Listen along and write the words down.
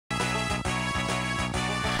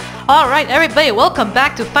Alright everybody, welcome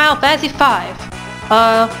back to Final Fantasy V.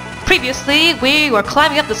 Previously we were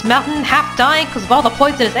climbing up this mountain, half dying because of all the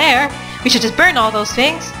poisonous air. We should just burn all those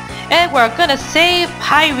things. And we're gonna save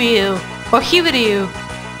Hiryu, or Hiryu.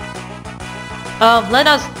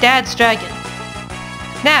 Lena's dad's dragon.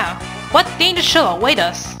 Now, what danger shall await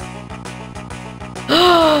us?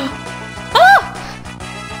 Oh!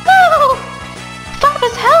 No!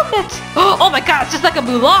 Father's helmet! Oh my god, it's just like a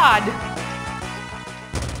Mulan!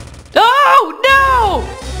 Oh no!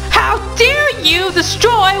 How dare you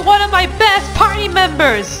destroy one of my best party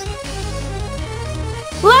members!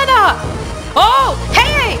 Lena! Oh,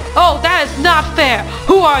 hey! Oh, that is not fair!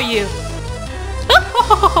 Who are you?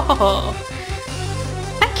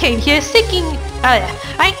 I came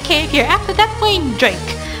here after that wind drink,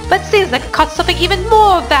 but seems like I caught something even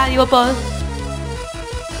more valuable.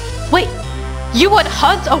 Wait, you would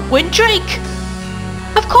hunt a wind drake?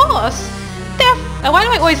 Of course! Why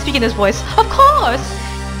do I always speak in this voice? Of course!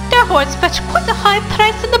 Their horns fetch quite a high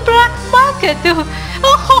price in the black market.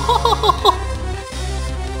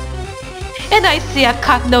 And I see I've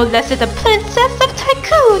caught no less than the Princess of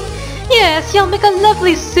Tycoon. Yes, you'll make a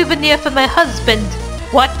lovely souvenir for my husband.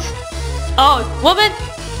 What? Oh, woman?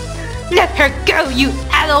 Let her go, you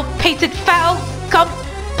addle-pated foul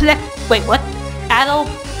Wait, what?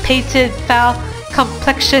 Addle-pated foul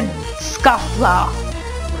complexion scofflaw.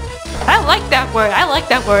 I like that word.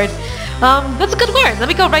 That's a good word. Let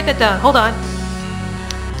me go write that down. Hold on.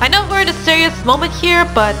 I know we're in a serious moment here,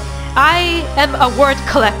 but I am a word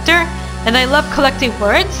collector, and I love collecting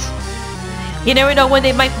words. You never know when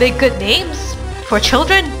they might make good names for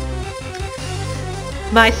children.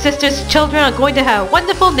 My sister's children are going to have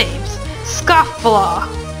wonderful names. Scofflaw.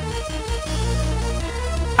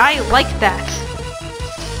 I like that.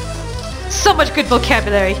 So much good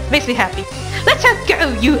vocabulary. Makes me happy. Let her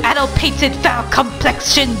go, you addle-pated foul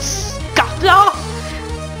complexion scofflaw!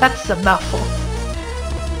 That's a mouthful.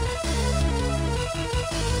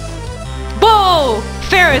 Whoa!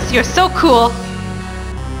 Faris, you're so cool!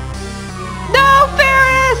 No,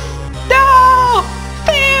 Faris! No!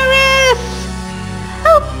 Faris!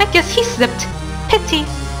 Oh, I guess he slipped. Pity.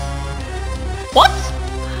 What?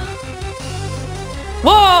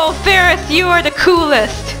 Whoa, Faris, you are the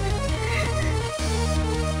coolest!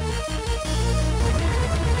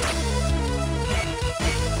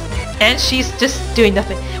 And she's just doing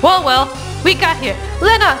nothing. Well, we got here.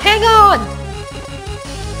 Lena, hang on!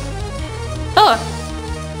 Oh,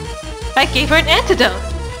 I gave her an antidote.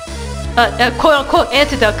 A quote-unquote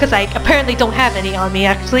antidote, because I apparently don't have any on me,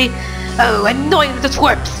 actually. Oh, annoying little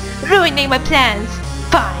twerps! Ruining my plans.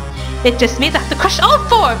 Fine. It just means I have to crush all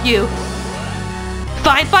four of you.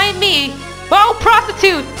 Fine by me. Oh,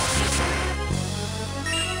 prostitute!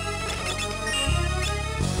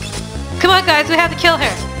 Come on, guys, we have to kill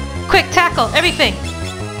her. Quick, tackle, everything!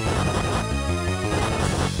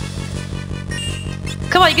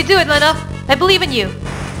 Come on, you can do it, Lena! I believe in you!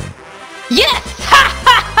 Yes! Ha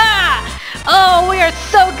ha ha! Oh, we are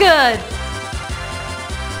so good!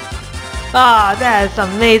 Ah, that is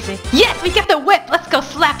amazing! Yes, we get the whip! Let's go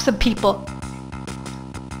slap some people!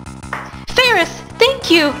 Faris, thank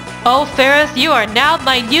you! Oh, Faris, you are now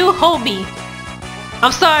my new homie!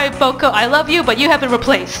 I'm sorry, Boko, I love you, but you have been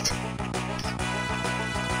replaced.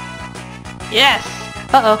 Yes!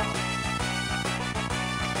 Uh-oh.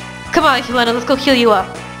 Come on, Helena, let's go heal you up.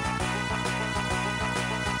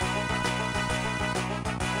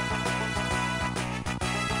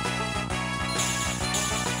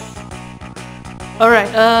 Alright,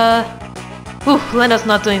 ooh, Lena's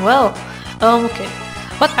not doing well. Okay.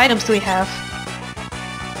 What items do we have?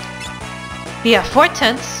 We have 4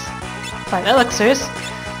 tents, 5 elixirs.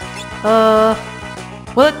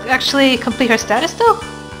 Will it actually complete her status though?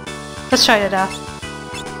 Let's try that out.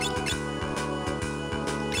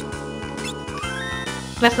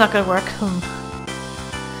 That's not gonna work.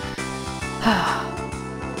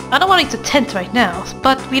 I don't want to use a tent right now,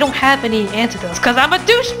 but we don't have any antidotes because I'm a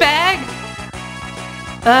douchebag!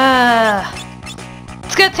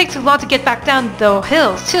 It's gonna take too long to get back down the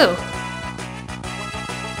hills too.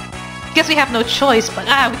 Guess we have no choice, but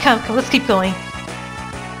we can't. Let's keep going.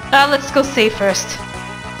 Let's go save first.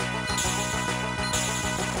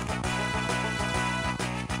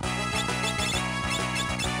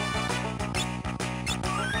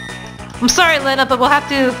 I'm sorry, Lena, but we'll have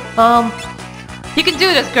to, you can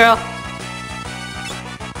do this, girl.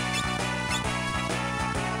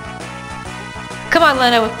 Come on,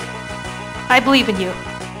 Lena. I believe in you.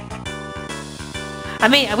 I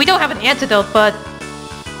mean, we don't have an antidote, but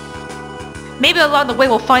maybe along the way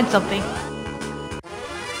we'll find something.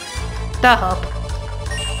 That'll help.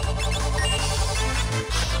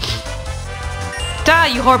 Die,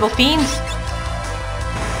 you horrible fiends!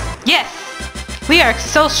 Yes! We are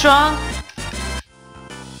so strong!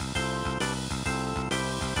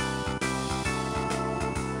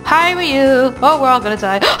 Hiryu! Oh, we're all gonna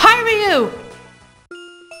die. Hiryu!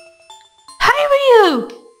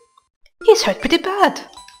 Hiryu! He's hurt pretty bad.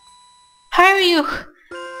 Hiryu!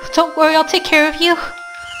 Don't worry, I'll take care of you.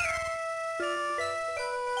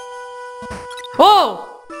 Whoa!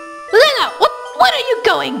 Lena! What are you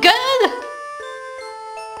going, good?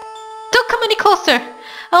 Don't come any closer.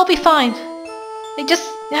 I'll be fine. I just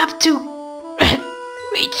have to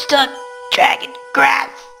reach the dragon grass.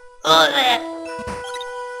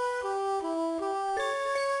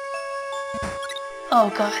 Oh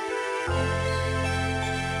god.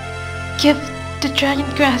 Give the dragon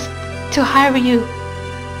grass to Hiryu.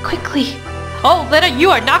 Quickly. Oh, Lena, you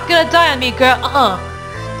are not gonna die on me, girl.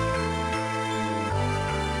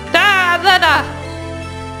 Ah, Lena!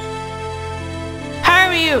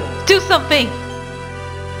 Hiryu, do something!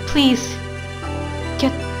 Please,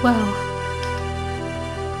 get well.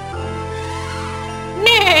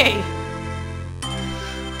 Nay!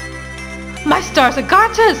 My stars are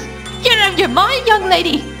garters! You're out of your mind, young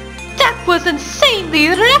lady! That was insanely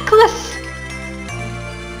reckless!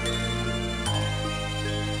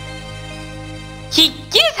 You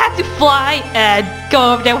just had to fly and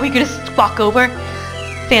go over there. We could just walk over.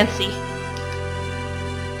 Fancy.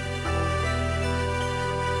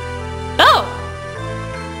 Oh!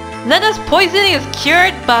 Lena's poisoning is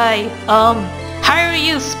cured by,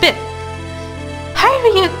 Hiryu's spit.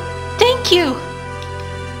 Hiryu, thank you!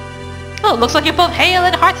 Oh, looks like you're both hale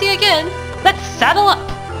and hearty again. Let's saddle up.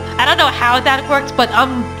 I don't know how that worked, but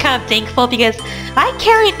I'm kind of thankful because I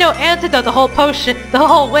carried no antidote the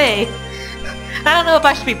whole way. I don't know if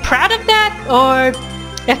I should be proud of that or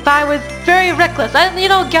if I was very reckless. You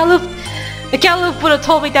know, Galoof would have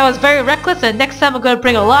told me that I was very reckless, and next time I'm gonna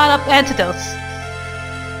bring a lot of antidotes.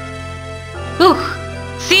 Ooh,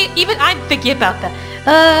 see, even I'm thinking about that.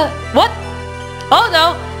 What? Oh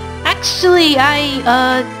no, actually, I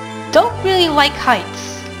don't really like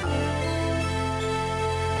heights.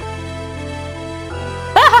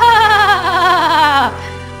 Ah!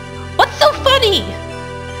 What's so funny?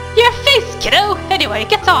 Your face, kiddo! Anyway,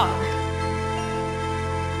 get on!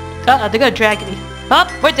 Uh-oh, they're gonna drag me. Oh,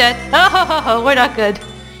 we're dead. Oh, ho, ho, ho, we're not good.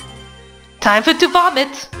 Time for to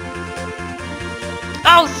vomit.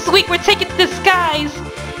 Oh, sweet, we're taking to the skies!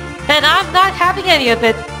 And I'm not having any of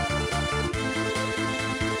it.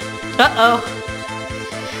 Uh-oh.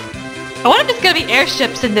 I wonder if there's gonna be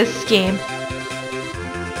airships in this game.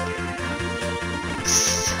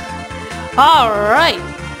 Alright.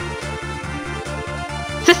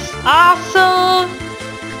 This is awesome!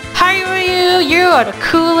 Hiryu, you are the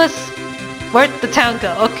coolest. Where'd the town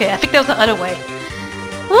go? Okay, I think that was the other way.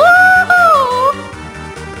 Woohoo!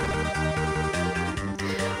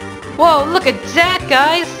 Whoa, look at that,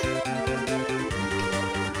 guys!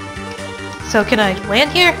 So can I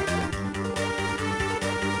land here?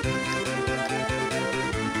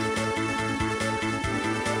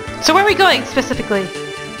 So where are we going specifically?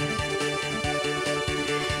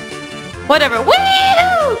 Whatever.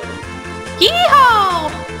 Wee-hoo! Yee-haw!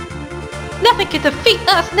 Nothing can defeat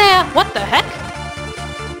us now! What the heck?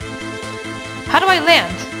 How do I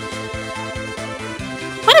land?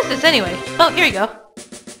 What is this anyway? Oh, here we go.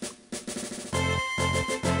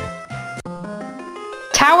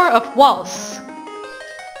 Tower of Walls.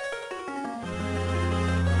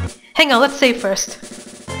 Hang on, let's save first.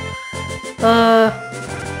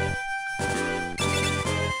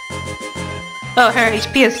 Oh, her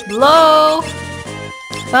HP is low.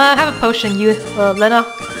 Have a potion, you, Lena.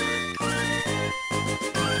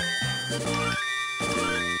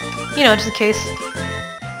 You know, just in case.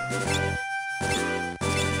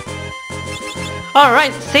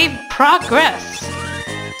 Alright, save progress.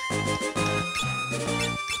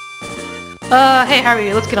 Hey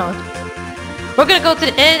Harry, let's get on. We're gonna go to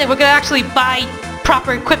the inn and we're gonna actually buy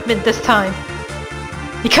proper equipment this time.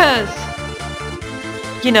 Because,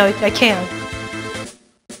 you know, I can.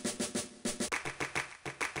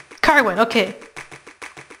 Carwin, okay.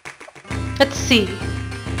 Let's see.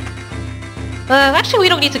 Actually we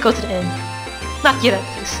don't need to go to the inn. Not yet at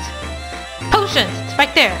least. Potions! It's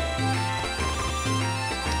right there.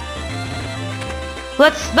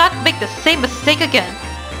 Let's not make the same mistake again.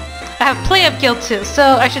 I have plenty of guild too,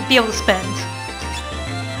 so I should be able to spend.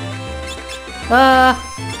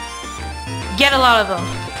 Get a lot of them.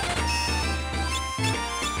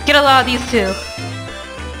 Get a lot of these too.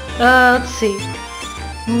 Let's see.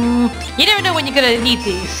 You never know when you're gonna need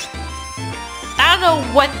these. I don't know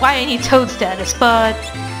why I need toad status, but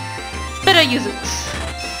better use it.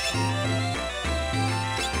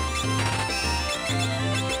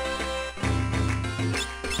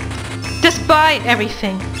 buy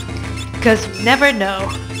everything. Because you never know.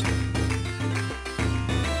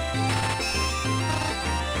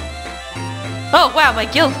 Oh wow, my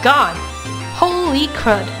guild's gone. Holy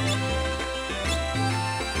crud.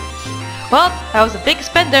 Well, I was a big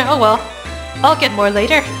spender, oh well. I'll get more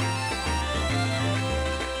later.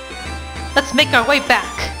 Let's make our way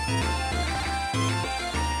back.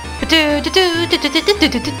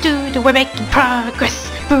 We're making progress.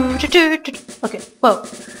 Okay, whoa.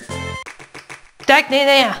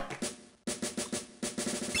 Dagnaya.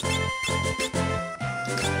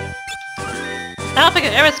 I don't think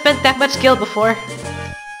I've ever spent that much guild before.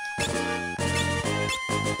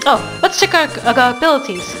 Oh, let's check our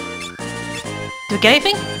abilities. Do we get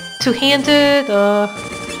anything? Two-handed,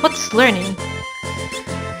 what's learning?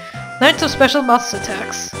 Learn some special monster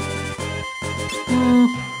attacks.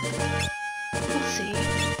 Let's see.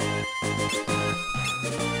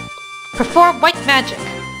 Perform white magic.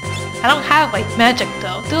 I don't have white magic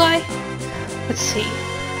though, do I? Let's see.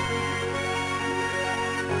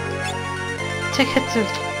 Take hits of...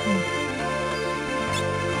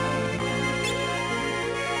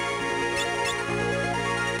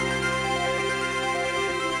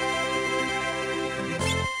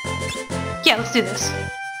 Yeah, let's do this.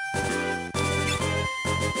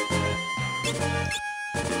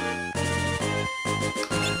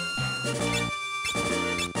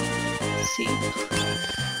 Let's see.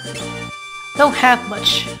 Don't have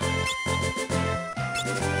much.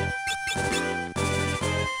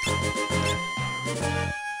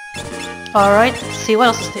 Alright, let's see what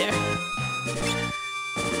else is there.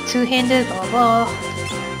 Two-handed, blah blah.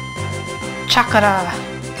 Chakra.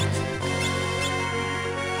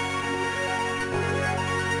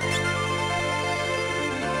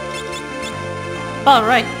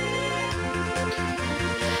 Alright.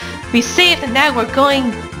 We saved and now we're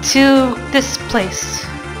going to this place.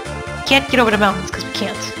 Can't get over the mountains because we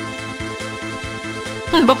can't.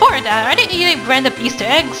 Before that, are they eating random Easter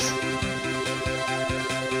eggs?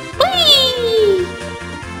 Whee!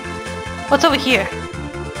 What's over here?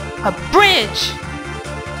 A bridge!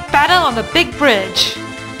 Battle on the big bridge.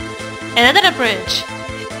 And another bridge.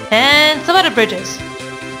 And some other bridges.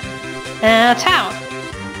 And a town.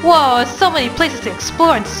 Whoa, there's so many places to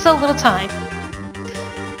explore in so little time.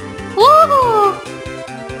 Woo!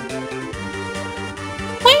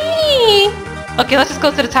 Whee! Okay, let's just go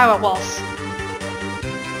to the tower walls.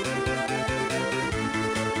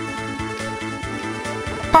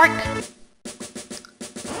 Park!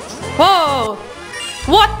 Whoa!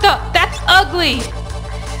 What the? That's ugly!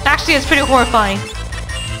 Actually, it's pretty horrifying.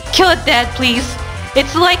 Kill it dead, please.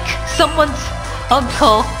 It's like someone's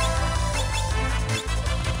uncle.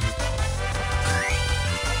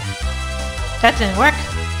 That didn't work.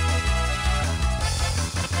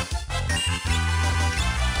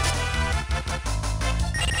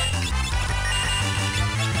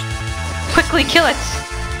 Quickly kill it!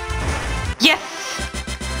 Yes!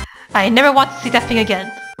 I never want to see that thing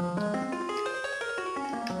again.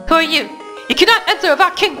 Who are you? You cannot enter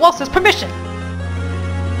without King Waltz's permission!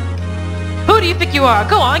 Who do you think you are?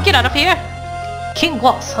 Go on, get out of here! King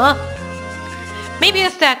Waltz, huh? Maybe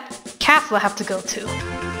it's that castle I have to go to.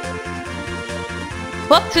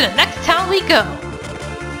 Well, to the next town we go!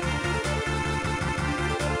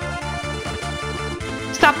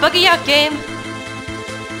 Stop bugging out, game!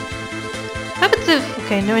 What happens if...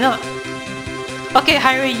 Okay, no we're not. Okay,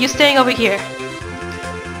 Hiryu, you staying over here.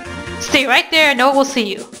 Stay right there, no one will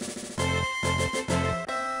see you.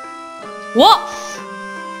 Waltz!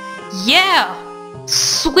 Yeah!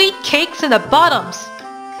 Sweet cakes in the bottoms!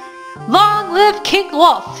 Long live King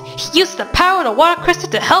Waltz! He used the power of the water crystal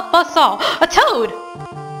to help us all! A toad!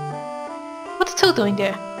 What's Toad doing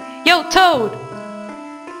there? Yo, Toad!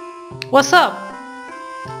 What's up?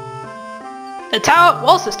 The tower of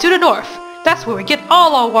Waltz is to the north. That's where we get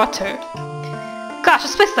all our water. Gosh,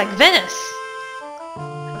 this place is like Venice.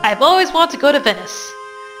 I've always wanted to go to Venice.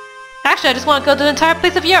 Actually, I just want to go to the entire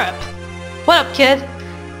place of Europe. What up, kid?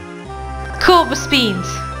 Cool with beans.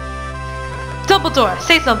 Dumbledore,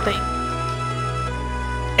 say something.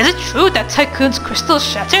 Is it true that Tycoon's crystal is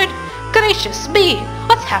shattered? Gracious me,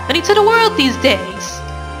 what's happening to the world these days?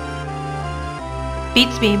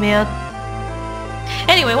 Beats me, man.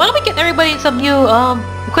 Anyway, why don't we get everybody some new,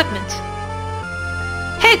 equipment?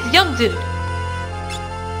 Hey, it's a young dude.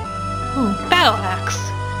 Battle axe.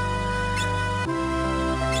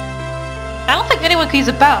 I don't think anyone can use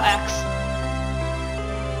a battle axe.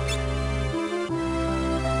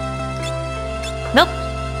 Nope.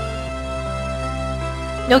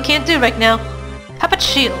 No, can't do right now. How about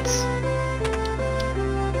shields?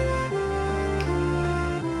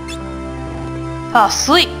 Oh,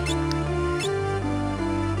 sweet.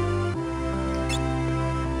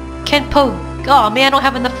 Kenpo... Oh man, I don't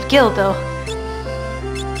have enough skill though.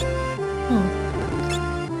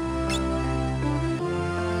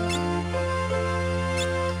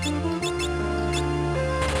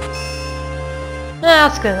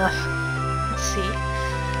 That's good enough. Let's see.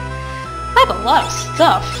 I have a lot of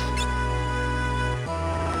stuff.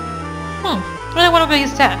 What do I want to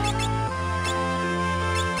use that?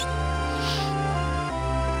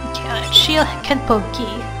 Okay, Shield Kenpo Gi.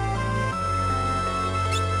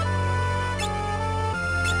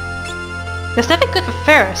 There's nothing good for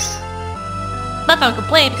Faris. Not gonna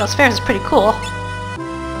complain because Faris is pretty cool.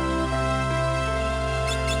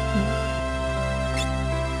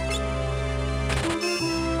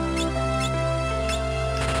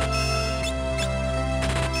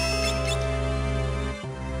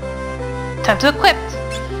 Time to equip!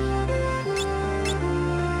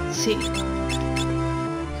 Let's see.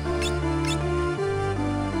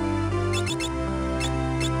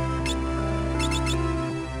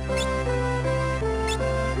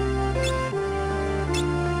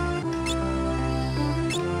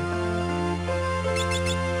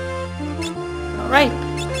 Alright.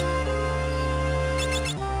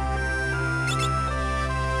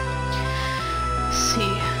 Let's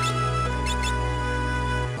see.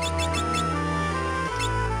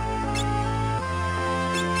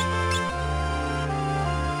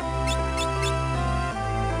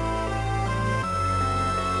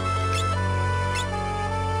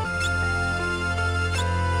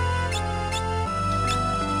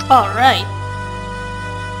 Alright.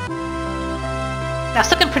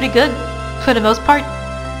 That's looking pretty good, for the most part.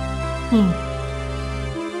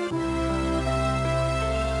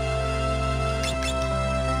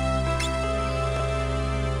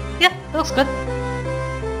 Yeah, that looks good.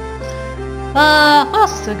 What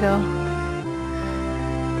else is to go?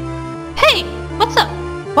 Hey! What's up?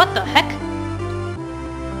 What the heck?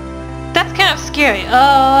 That's kind of scary.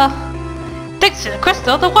 Thanks to the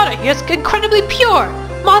crystal, the water here is incredibly pure!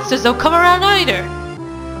 Monsters don't come around either!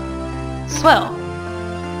 Swell.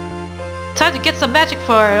 Time to get some magic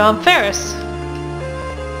for, Faris.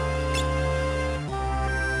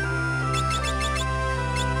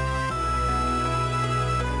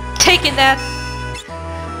 Taking that!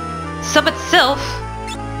 Summon Sylph!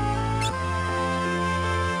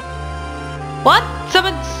 What?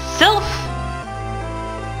 Summon Sylph?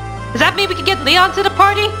 Does that mean we can get Leon to the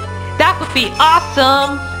party? That would be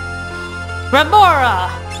awesome!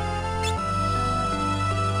 Remora!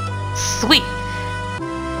 Sweet!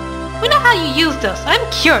 We know how you use those. I'm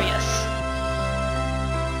curious.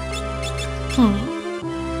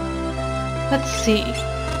 Let's see.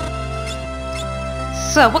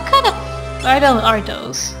 So, what kind of item are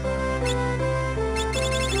those?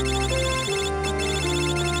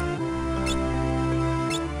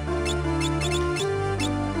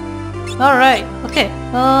 Alright, okay.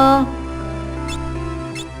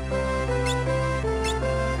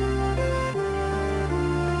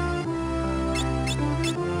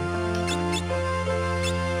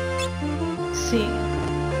 See.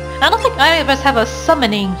 I don't think either of us have a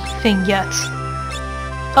summoning thing yet.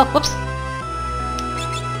 Oh, whoops.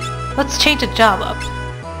 Let's change the job up.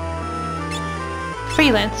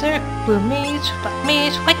 Freelancer, blue mage, black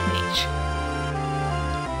mage, white mage.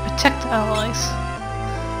 Protect allies.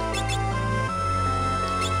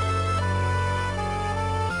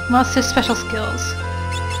 Master special skills.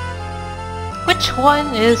 Which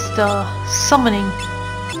one is the summoning?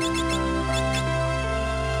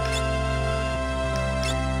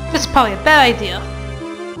 This is probably a bad idea.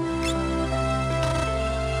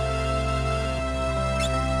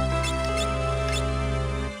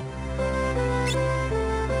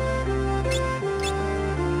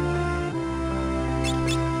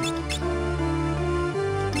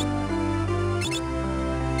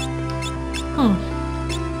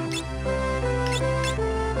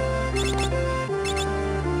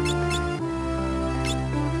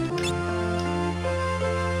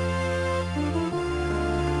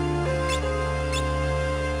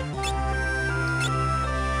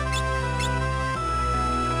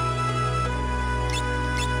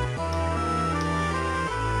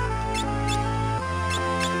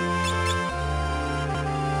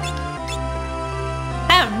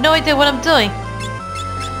 I have no idea what I'm doing.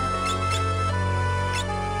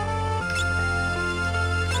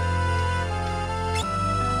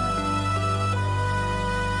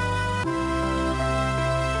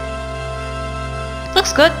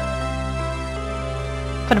 Looks good.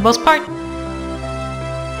 For the most part.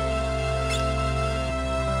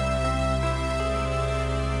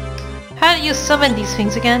 How do you summon these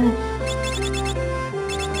things again?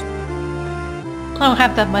 I don't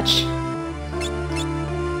have that much.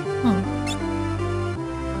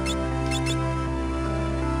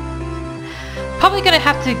 probably gonna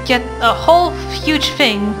have to get a whole huge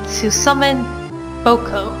thing to summon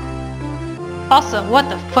Boko. Also, what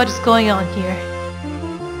the fudge is going on here?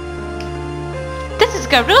 This is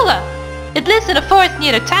Gorilla! It lives in a forest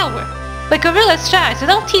near the tower. But Gorilla's shy, so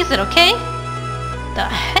don't tease it, okay? The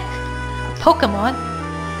heck? A Pokemon?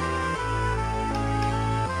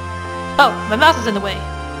 Oh, my mouse is in the way.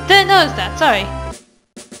 Didn't notice that, sorry.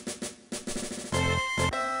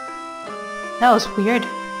 That was weird.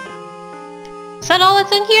 Is that all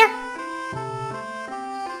that's in here?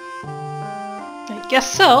 I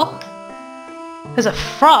guess so. There's a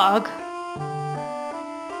frog.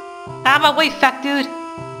 Out of my way, fat dude.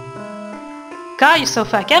 God, you're so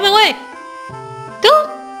fat. Get out of my way! Dude!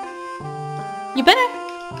 You better...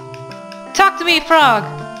 Talk to me, frog!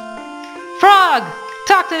 Frog!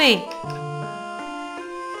 Talk to me!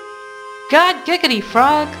 God giggity,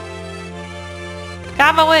 frog! Get out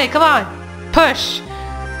of my way, come on! Push!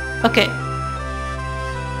 Okay.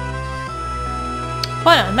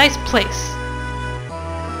 What a nice place.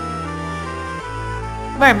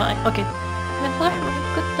 Where am I? Okay.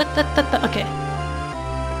 Okay.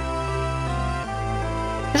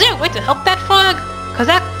 Is there a way to help that frog? Cause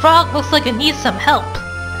that frog looks like it needs some help.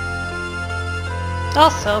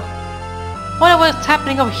 Also, wonder what's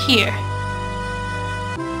happening over here.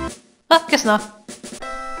 Oh, guess not.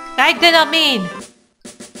 I did not mean!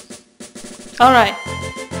 Alright.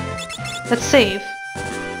 Let's save.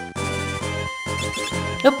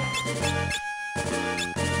 Nope.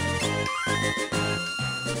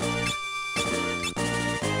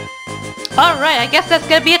 Alright, I guess that's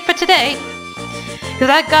gonna be it for today. Because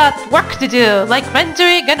I got work to do, like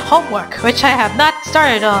rendering and homework, which I have not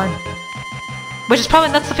started on. Which is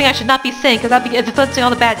probably not something I should not be saying, because I'll be influencing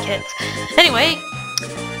all the bad kids. Anyway,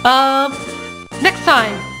 next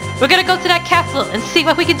time, we're gonna go to that castle and see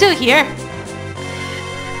what we can do here.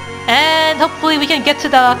 And hopefully we can get to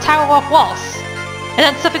the Tower of Walls. And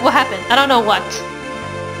then something will happen, I don't know what.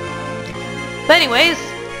 But anyways,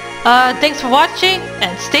 thanks for watching,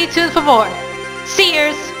 and stay tuned for more. See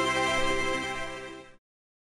yous!